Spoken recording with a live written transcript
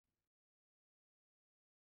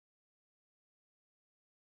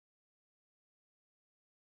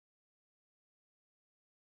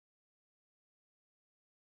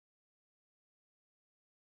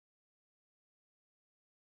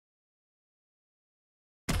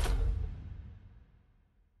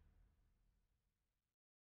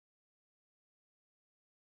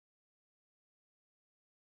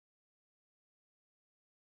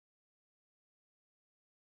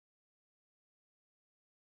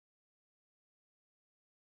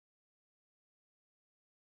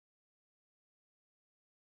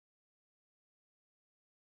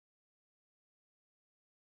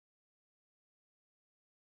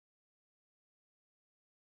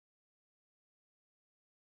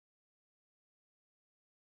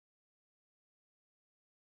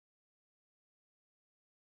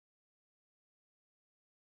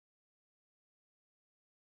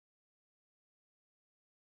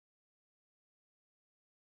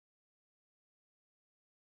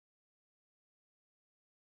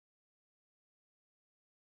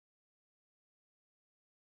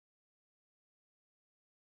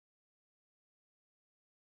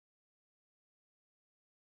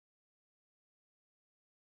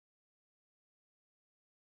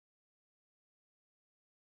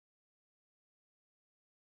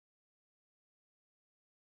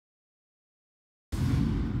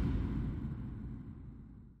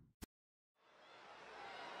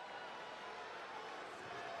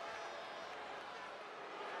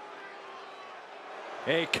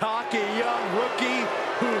A cocky young rookie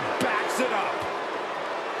who backs it up.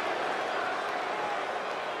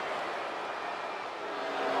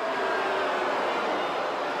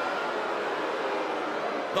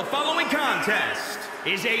 The following contest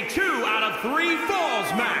is a 2 out of 3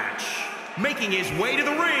 falls match. Making his way to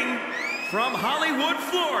the ring from Hollywood,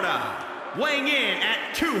 Florida, weighing in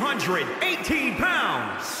at 218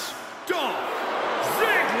 pounds, Dolph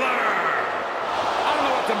Ziggler. I don't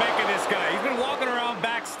know what to make of this guy. He's been walking around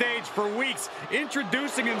backstage for weeks,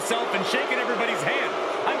 introducing himself and shaking everybody's hand.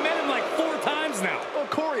 I've met him like 4 times now. Well,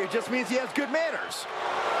 Corey, it just means he has good manners.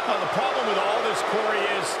 The problem with all this, Corey,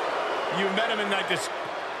 is you met him in like this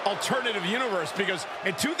alternative universe, because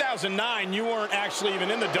in 2009 you weren't actually even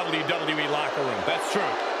in the WWE locker room. That's true.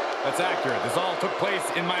 That's accurate. This all took place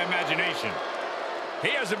in my imagination. He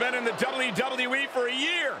hasn't been in the WWE for a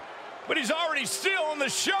year, but he's already still on the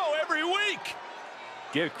show every week.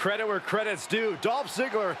 Give credit where credit's due. Dolph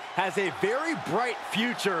Ziggler has a very bright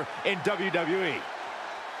future in WWE.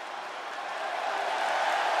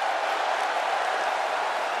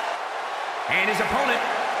 And his opponent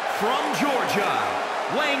from Georgia,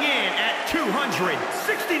 weighing in at 269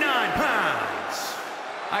 pounds.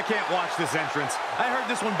 I can't watch this entrance. I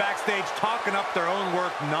heard this one backstage talking up their own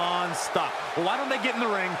work non-stop. Well, why don't they get in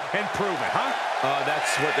the ring and prove it, huh?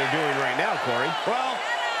 That's what they're doing right now, Corey. Well,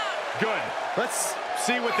 good. Let's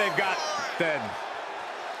see what they've got then.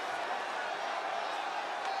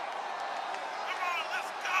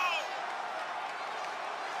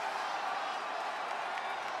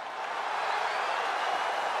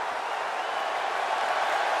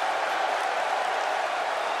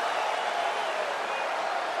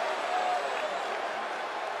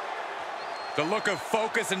 The look of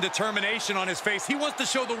focus and determination on his face. He wants to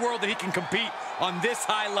show the world that he can compete on this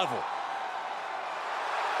high level.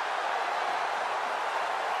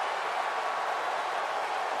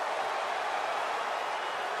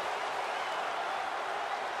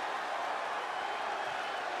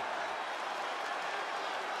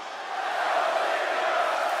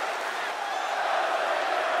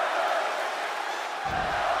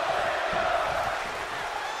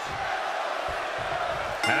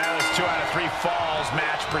 And that was 2 out of 3 falls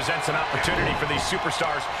match presents an opportunity for these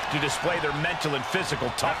superstars to display their mental and physical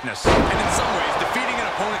toughness. And in some ways, defeating an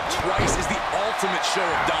opponent twice is the ultimate show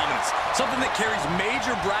of dominance, something that carries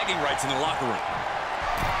major bragging rights in the locker room.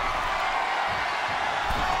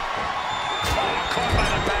 Oh, caught by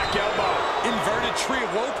the back elbow. Inverted tree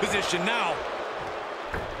of woe position now.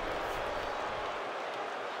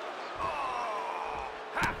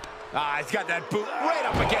 He's got that boot right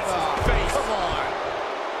up against his face. Come on.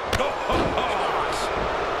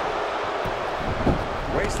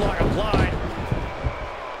 Waistlock applied.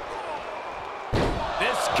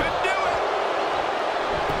 This could do it.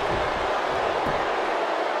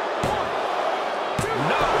 1, 2.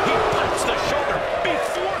 No, he punched the shoulder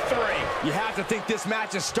before 3. You have to think this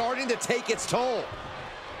match is starting to take its toll.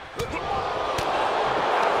 Oh,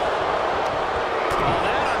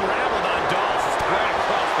 that unraveled on Dolph right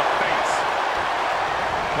across the face.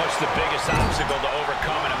 What's the biggest obstacle to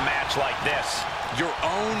overcome in a match like this? Your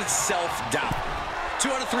own self-doubt. 2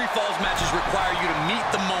 out of 3 falls matches require you to meet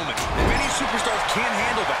the moment. And many superstars can't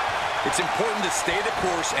handle that. It's important to stay the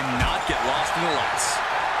course and not get lost in the lights.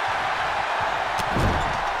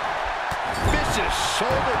 Vicious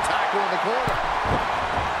shoulder tackle in the corner.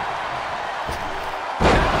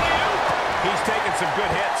 He's taking some good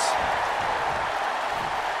hits.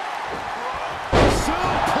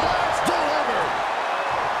 Suplex delivered.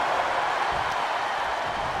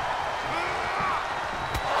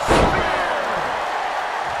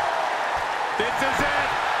 This is it.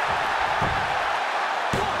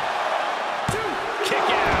 1, 2. Kick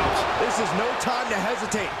out. This is no time to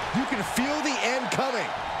hesitate. You can feel the end coming.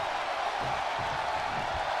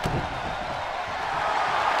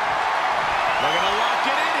 Looking to lock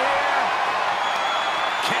it in here.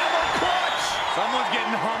 Camel clutch. Someone's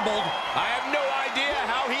getting humbled. I have no idea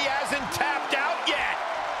how he hasn't tapped out yet.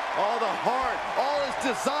 All the heart, all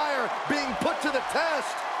his desire being put to the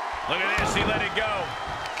test. Look at this, he let it go.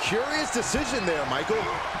 Curious decision there, Michael.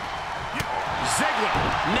 Ziggler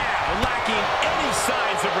now lacking any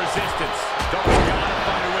signs of resistance. Dolph's got to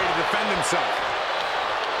find a way to defend himself.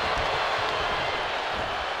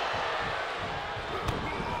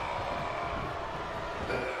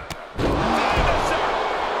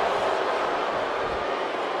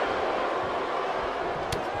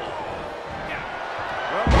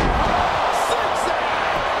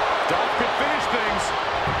 Dolph could finish things.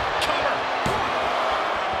 Cover.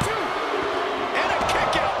 2. And a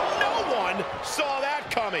kick out. No one saw that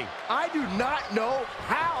coming. I do not know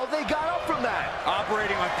how they got up from that.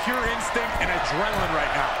 Operating on pure instinct and adrenaline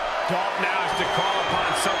right now. Dolph now has to call upon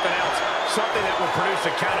something else, something that will produce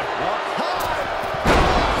a count of Up high.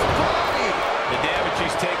 Body. The damage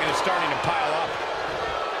he's taken is starting to pile up.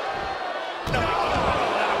 No,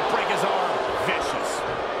 that'll break his arm. Vicious.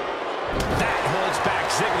 That holds back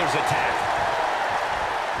Ziggler's attack.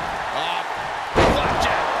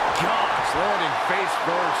 Flapjack. Gosh, landing face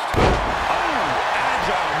first. Oh,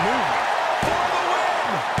 agile movement. For the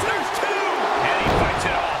win. There's two. And he fights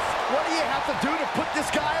it off. What do you have to do to put this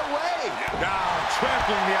guy away?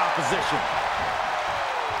 Trampling the opposition.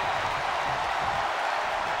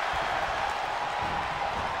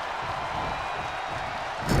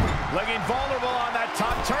 Looking vulnerable on that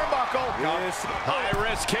top turnbuckle. Yes. High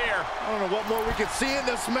risk here. I don't know what more we can see in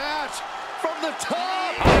this match. From the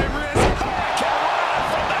top. High risk. Hurricane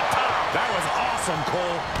from the top. That was awesome,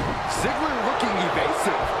 Cole. Ziggler looking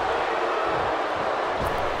evasive.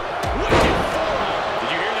 Wicked forearm. Did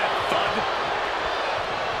you hear that thud?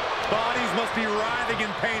 Bodies must be writhing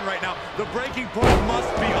in pain right now. The breaking point must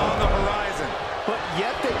be on the horizon. But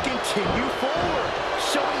yet they continue forward,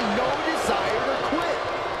 showing no desire to quit.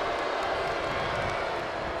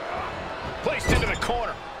 Placed into the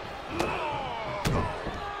corner.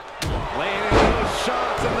 Laying in those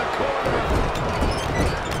shots in the corner.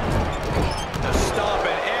 Just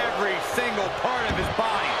stomping every single part of his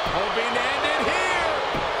body. Hoping to end it here.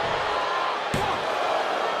 1,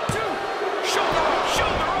 2. Shoulder up,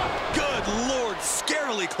 shoulder up. Good Lord,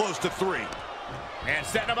 scarily close to 3. And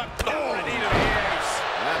setting him up. Oh, a knee to the face.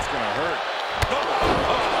 That's gonna hurt.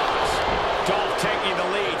 Dolph taking the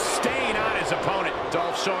lead, staying on his opponent.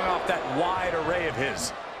 Dolph showing off that wide array of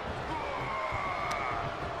his.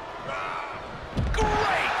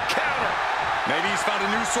 Great counter. Maybe he's found a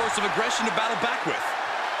new source of aggression to battle back with.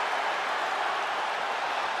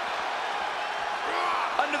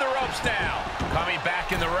 Under the ropes now. Coming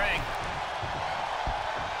back in the ring.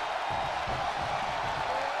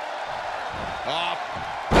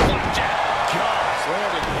 Flapjack. Gosh,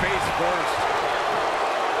 landing face first.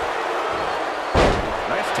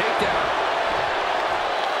 Nice takedown.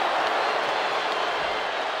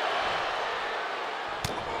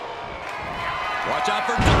 Watch out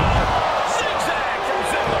for Dolph. Zigzag from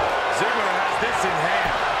Ziggler. Ziggler has this in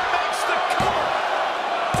hand. Makes the cover.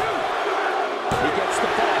 2. He gets the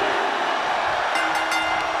ball.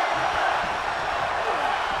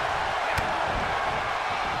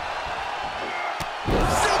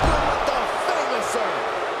 Ziggler with the finisher.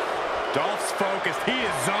 Dolph's focused. He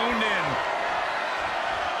is zoned in.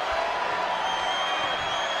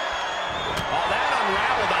 Oh, that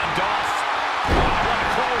unraveled on Dolph. What a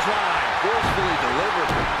clothesline. Forcefully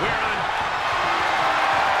delivered. We're on.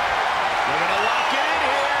 Looking to lock it in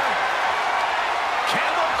here.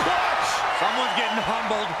 Camel clutch. Someone's getting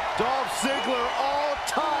humbled. Dolph Ziggler all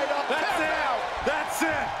tied up. That's Count it. out. That's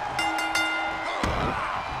it.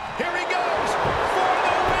 Here he goes for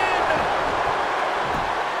the win.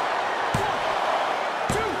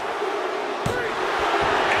 1, 2, 3.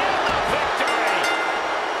 And the victory.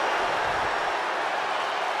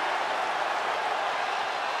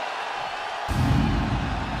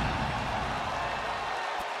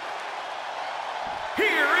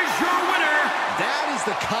 Here is your winner. That is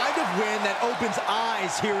the kind of win that opens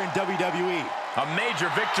eyes here in WWE. A major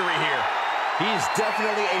victory here. He is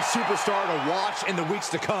definitely a superstar to watch in the weeks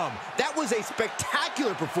to come. That was a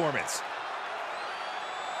spectacular performance.